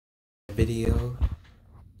Video.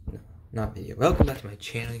 No, not video. Welcome back to my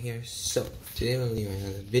channel here. So, today we're doing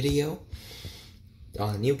another video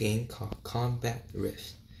on a new game called Combat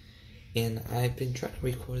Rift. And I've been trying to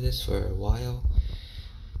record this for a while,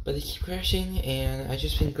 but they keep crashing, and I've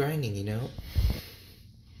just been grinding, you know?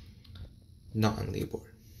 Not on leaderboard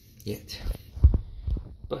yet.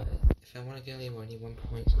 But if I want to get a leaderboard, I need 1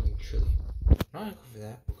 point something trillion. I'm not gonna go for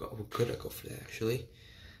that. We're gonna go for that actually.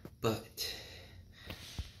 But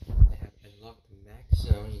I have unlocked the max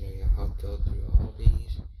zone. You know, you have to go through all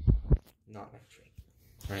these. Not max rank.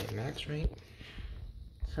 Alright, max rank.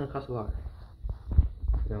 It's gonna cost a lot.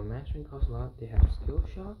 You know, max rank costs a lot. They have skill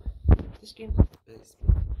shop. This game is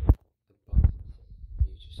a bunch.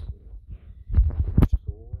 You just store,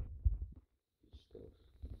 just go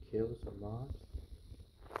kill some mobs,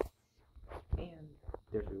 and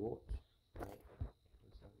there's rewards. Right?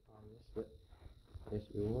 It's not on this, but there's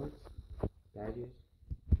rewards, badges,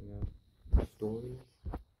 you know, stories,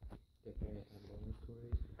 different bonus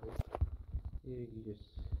stories. You just,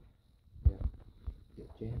 you know, get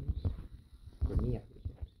gems. For me, I get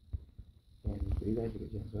gems. And for you guys, you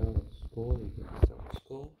get gems as well. With skull, you get some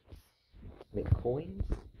skull. Make coins.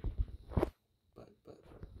 But,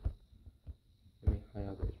 let me hide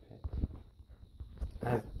out those pets.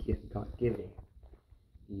 I've got given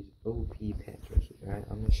these OP pets right here, right?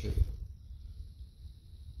 I'm gonna show you.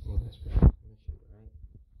 Oh, that's right. I'm gonna show you, right?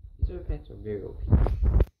 These other pets are very OP. I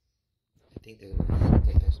think they're gonna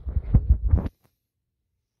get this one.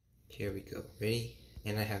 Here we go. Ready?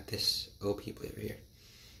 And I have this OP player here.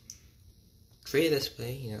 Trade this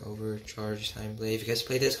play, you know, overcharge time play. If you guys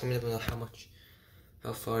play this, comment below how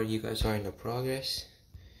far you guys are in the progress.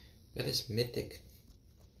 Got this mythic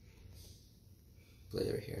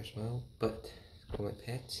player here as well. But for my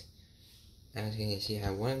pets, as you can see, I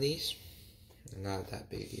have one of these. Not that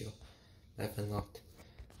big a deal. I've unlocked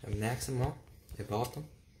a maximum. I bought them.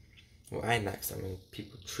 Well, I maxed them and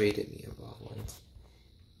people traded me about ones.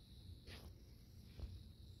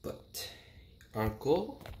 But our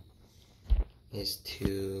goal is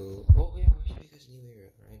to. Oh yeah, I'll show you guys new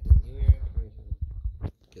era, right? The new era.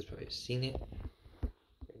 You guys probably have seen it.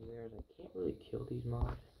 The new era. I can't really kill these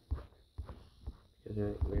mobs because they're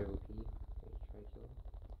like rare OP. Try to kill them.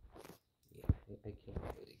 Yeah, I can't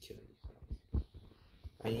really kill these guys.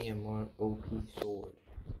 I need a more OP sword.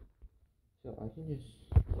 So I can just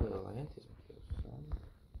kill Atlantis and kill some.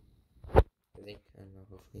 I think, I don't know,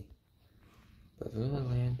 hopefully. But little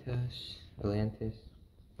Atlantis,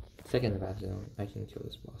 second to last zone, I can kill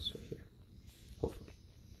this boss right here. Hopefully.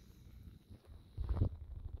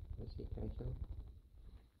 Let's see, can I kill him?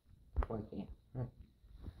 Oh, I can. Alright.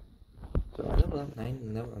 So I'm level 9,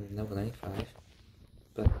 I'm level 95.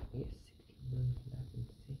 But he has 16 million, that's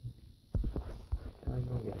insane. Now I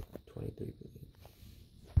only got 23 billion.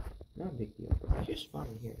 Not a big deal, but I just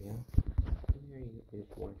spawned here, you know? In here you can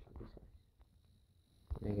just one shot this guy.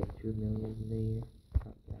 And I get 2 million in the year.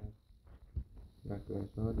 Not bad. Not good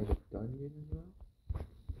as well. There's a dungeon as well.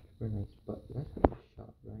 Very nice, but let's get a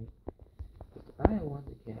shot, right? Because I want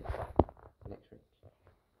to get next rank.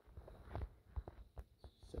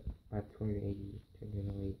 So I have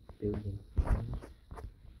 208 billion.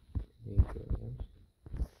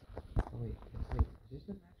 Oh wait, is this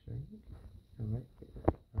the max rank? Alright.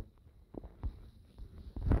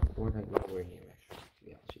 Fortnite nowhere near max rank, to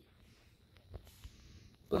be honest with you.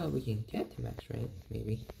 But we can get to max rank,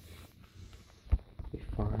 maybe. Be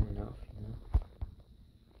far enough, you know.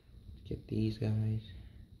 Let's get these guys.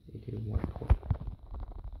 They do 1 point.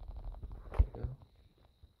 There we go.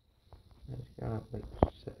 I just got like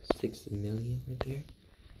 6 million right there.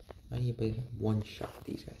 I need to play one shot with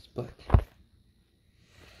these guys, but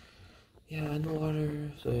yeah,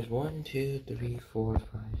 underwater. So there's 1, 2, 3, 4, 5,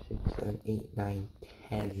 6, 7, 8, 9,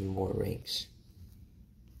 10 more ranks.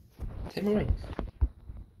 10 more ranks.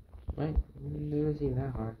 Right? It doesn't seem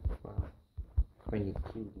that hard. Wow. I need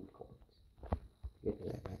 2 D coins to get to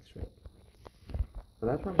that max rank. So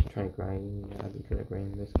that's why I'm just trying to grind. I've been good at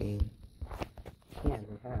grinding this game. And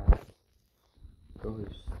we have go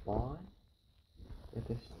to spawn. Get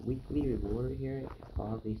this weekly reward here.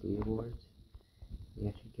 All of these rewards you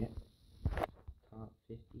actually get. Top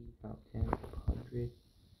 50, top 10, 100.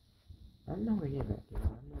 I'm nowhere near that, you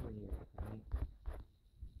know. I'm nowhere near that, right?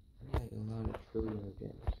 I need like a lot of trillion of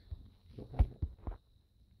gems. So I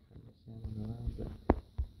understand on the line, but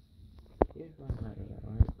here's what I'm at right now,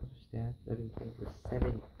 alright? Go to stats. I've been playing for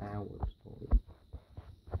 7 hours, holy.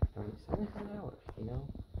 I mean, 7 hours, you know?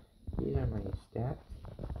 These are my stats.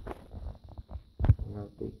 Not a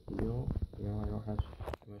big deal. You know, I don't have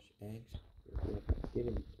much eggs. I've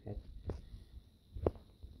given these pets.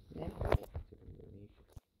 Yeah, I give them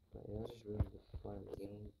donations. But it ruined the fun of the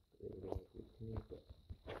game. They didn't give it to me, but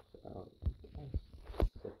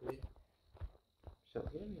separate. So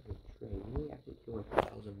here we have a trade. We need actually kill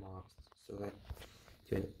 1,000 mobs so that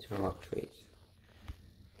to unlock trades,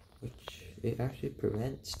 which it actually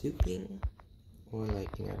prevents duping or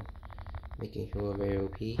like making hero very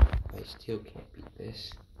OP. I still can't beat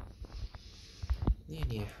this. Yeah,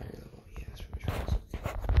 need a higher level. Yeah, that's for sure.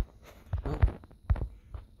 Oh.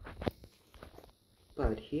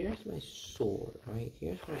 But here's my sword, right?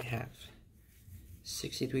 Here's what I have.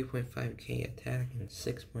 63.5k attack and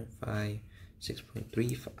 6.5,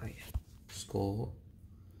 6.35 skull.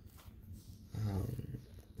 I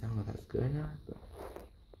don't know if that's good or not, but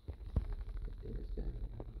I think it's good.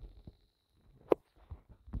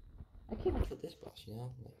 I can't even kill this boss, you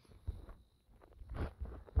know? Like,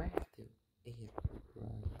 might have to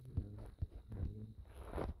grind,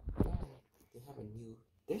 they have a new.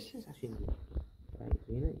 This is actually new, right?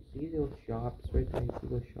 So you see those shops right there? You see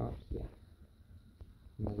those shops? Yeah.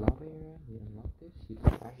 In the lava area, we unlock this. You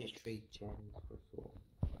can actually trade gems for soul.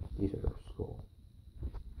 These are the soul.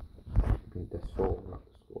 The soul, not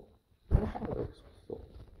the skull. I have a soul.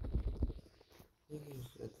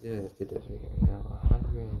 Let's do this right here. Now,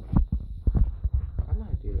 100. I'm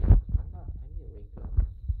not doing that. I need to wake up.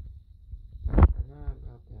 I'm not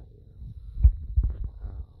about that,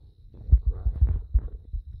 grind.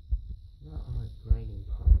 I'm not on a grinding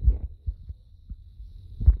part yet.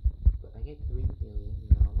 But I get 3 million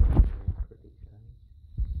dollars for these guys.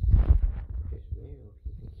 Which is very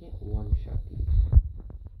okay. I can't one-shot these.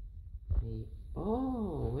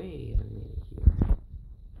 Oh, wait a minute here.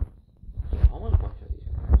 I want to one-shot these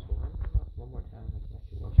guys. So one more time, I can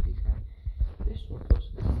actually one-shot these guys. This is a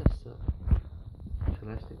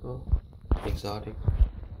celestial, exotic,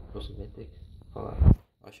 also mythic. Hold on,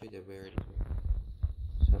 I'll show you the rarities.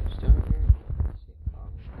 So starter,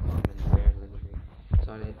 common, rare, legendary,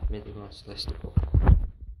 exotic, mythical, and celestial.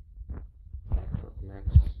 Max.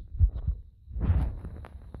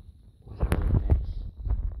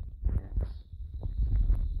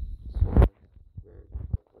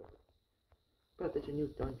 But there's a new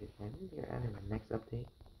dungeon, and they're adding the next update.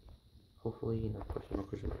 Hopefully,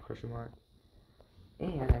 question mark.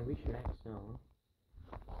 And I reached max zone.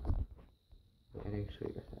 Wait, I didn't show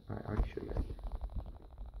you guys that. Alright, I already showed you guys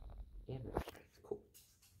that. And that's cool.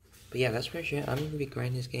 But yeah, that's pretty much it. I'm gonna be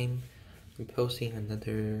grinding this game. I'm posting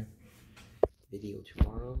another video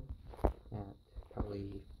tomorrow at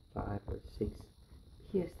probably 5 or 6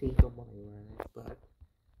 PST. Don't want to run it, but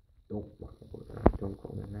don't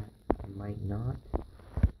quote me on that. I might not.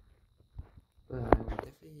 But I will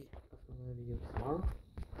definitely upload another video tomorrow.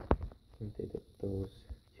 I'm gonna take those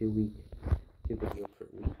 2 videos per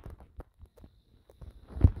week.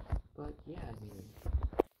 But yeah, I mean,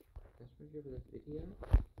 that's pretty good for this video.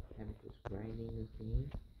 I'm just grinding this game.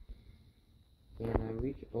 And I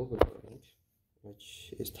reached Overpower range, which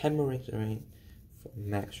is 10 more ranks right for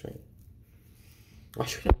max rank. I'll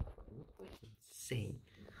show you that. Insane.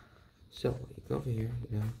 So you go over here,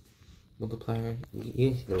 multiplier. You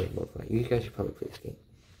can see the rate multiplier. You guys should probably play this game.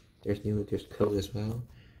 There's code as well.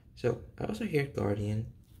 So I also hear Guardian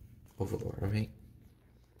Overlord, right?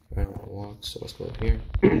 I don't want to walk, so let's go over here.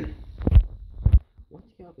 Once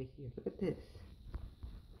you get over here, look at this.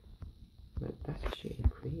 But that's actually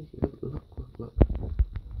crazy. Look.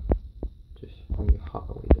 Just when you hop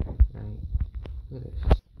away there, right? Look at this.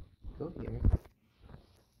 Go here.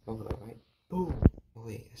 Overlord, right? Boom. Oh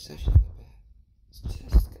wait, it's actually not bad. It's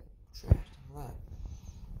just trashed a lot.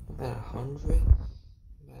 About 100.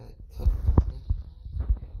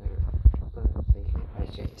 But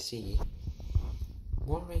as you can see,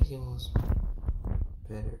 more radios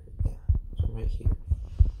better. Yeah, so right here.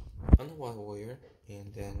 Underwater warrior,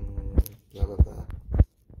 and then blah blah blah.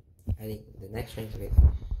 I think the next rank is like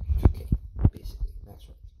 2K, basically. That's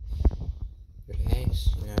right. Your eggs,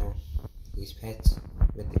 these pets,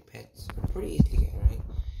 mythic pets, are pretty easy to get, right?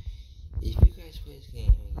 If you guys play this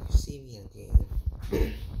game and you see me in the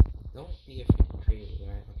game, don't be afraid to trade me,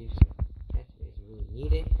 right? I'll give you some pets if you really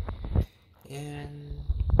need it. And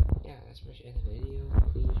yeah, that's pretty much the end of the video.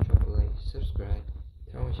 Please drop a like, subscribe,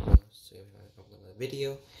 turn on your bell so you can upload another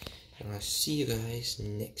video. And I'll see you guys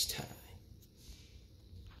next time.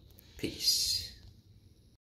 Peace.